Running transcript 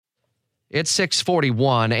It's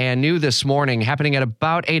 6:41 and new this morning, happening at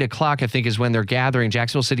about 8 o'clock, I think, is when they're gathering.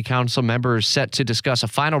 Jacksonville City Council members set to discuss a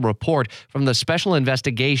final report from the special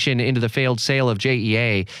investigation into the failed sale of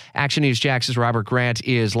JEA. Action News Jax's Robert Grant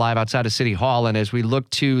is live outside of City Hall. And as we look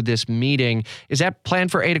to this meeting, is that planned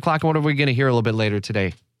for 8 o'clock? And what are we going to hear a little bit later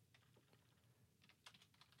today?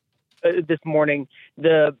 This morning,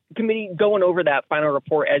 the committee going over that final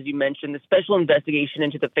report, as you mentioned, the special investigation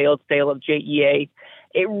into the failed sale of JEA.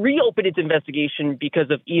 It reopened its investigation because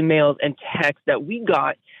of emails and texts that we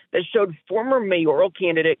got that showed former mayoral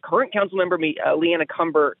candidate, current council member Leanna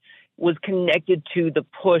Cumber, was connected to the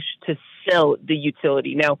push to sell the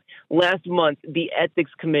utility. Now, last month, the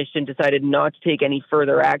Ethics Commission decided not to take any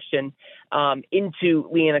further action into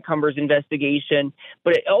Leanna Cumber's investigation,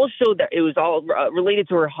 but it all showed that it was all related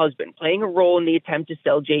to her husband playing a role in the attempt to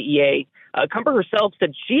sell JEA. Cumber herself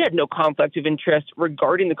said she had no conflict of interest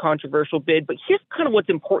regarding the controversial bid, but here's kind of what's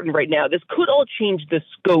important right now. This could all change the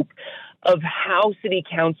scope of how City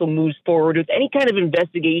Council moves forward with any kind of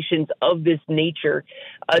investigations of this nature.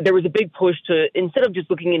 There was a big push to, instead of just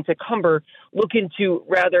looking into Cumber, look into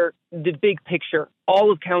rather the big picture,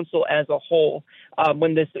 all of council as a whole,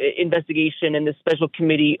 when this investigation and this special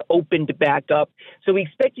committee opened back up. So we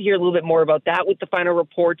expect to hear a little bit more about that with the final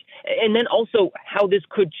report, and then also how this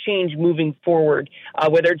could change moving forward,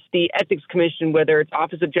 whether it's the Ethics Commission, whether it's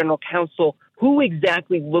Office of General Counsel, who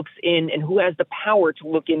exactly looks in and who has the power to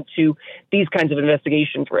look into these kinds of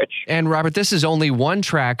investigations, Rich. And Robert, this is only one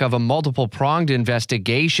track of a multiple-pronged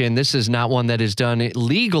investigation. This is not one that is done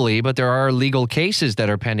legally, but there are legal cases that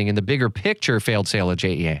are pending in the bigger picture failed sale of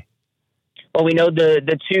JEA. Well, we know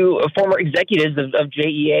the two former executives of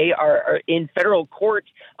JEA are in federal court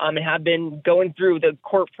and have been going through the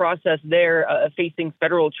court process there, facing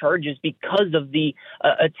federal charges because of the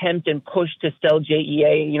attempt and push to sell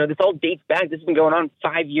JEA. You know, this all dates back. This has been going on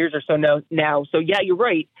 5 years or so now. So, yeah, you're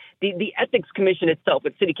right. The Ethics Commission itself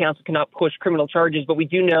at City Council cannot push criminal charges, but we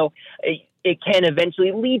do know it can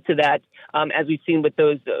eventually lead to that, as we've seen with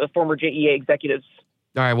those former JEA executives.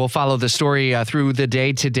 All right, we'll follow the story through the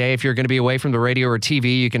day today. If you're going to be away from the radio or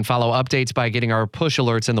TV, you can follow updates by getting our push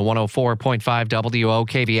alerts in the 104.5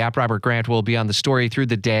 WOKV app. Robert Grant will be on the story through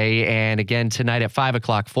the day. And again, tonight at 5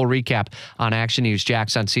 o'clock, full recap on Action News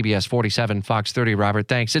Jax on CBS 47, Fox 30. Robert,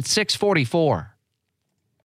 thanks. It's 6:44.